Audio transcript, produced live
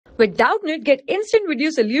With Doubtnut, get instant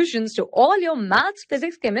video solutions to all your maths,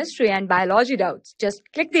 physics, chemistry, and biology doubts. Just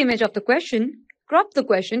click the image of the question, crop the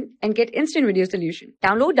question, and get instant video solution.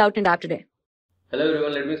 Download Doubtnut app today. Hello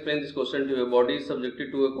everyone, let me explain this question to you. A body is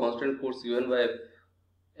subjected to a constant force given by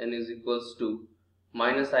N is equals to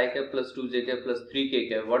minus I cap plus 2j cap plus 3k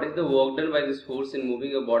cap. What is the work done by this force in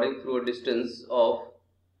moving a body through a distance of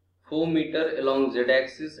 4 meter along z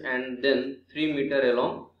axis and then 3 meter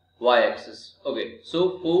along y axis? Okay,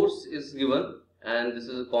 so force is given and this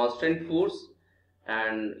is a constant force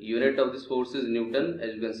and unit of this force is Newton,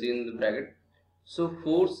 as you can see in the bracket. So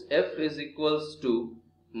force F is equals to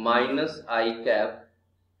minus I cap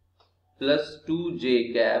plus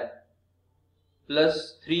 2j cap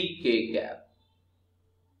plus 3k cap,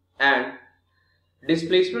 and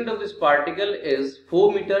displacement of this particle is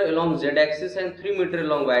 4 meter along z axis and 3 meter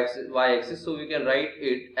along y axis. So we can write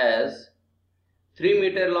it as 3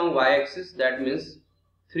 meter along y axis, that means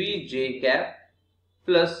 3j cap,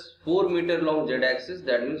 plus 4 meter along z axis,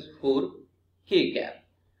 that means 4k cap.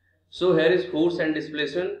 So here is force and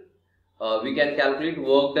displacement. We can calculate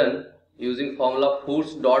work done using formula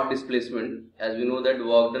force dot displacement, as we know that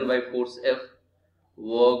work done by force F,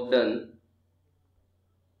 work done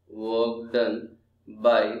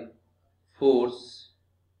by force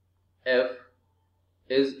F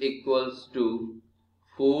is equals to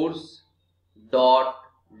force dot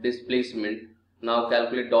displacement. Now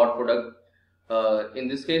calculate dot product. In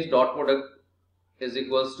this case, dot product is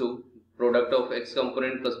equals to product of x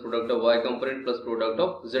component plus product of y component plus product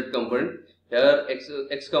of z component. Here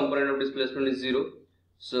x component of displacement is 0,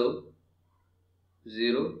 so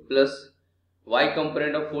 0, plus y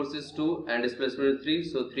component of force is 2 and displacement is 3,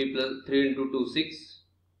 so 3 into 2 6,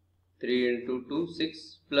 3 into 2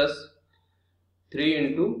 6, plus 3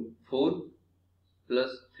 into 4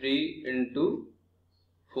 plus 3 into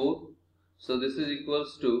 4, so this is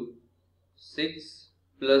equals to 6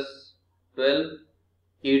 plus 12,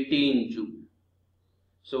 18 joule.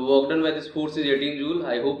 So work done by this force is 18 joule.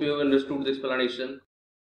 I hope you have understood the explanation.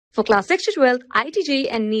 For class 6 to 12, IIT JEE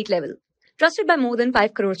and NEET level. Trusted by more than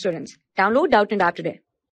 5 crore students. Download Doubtnut app today.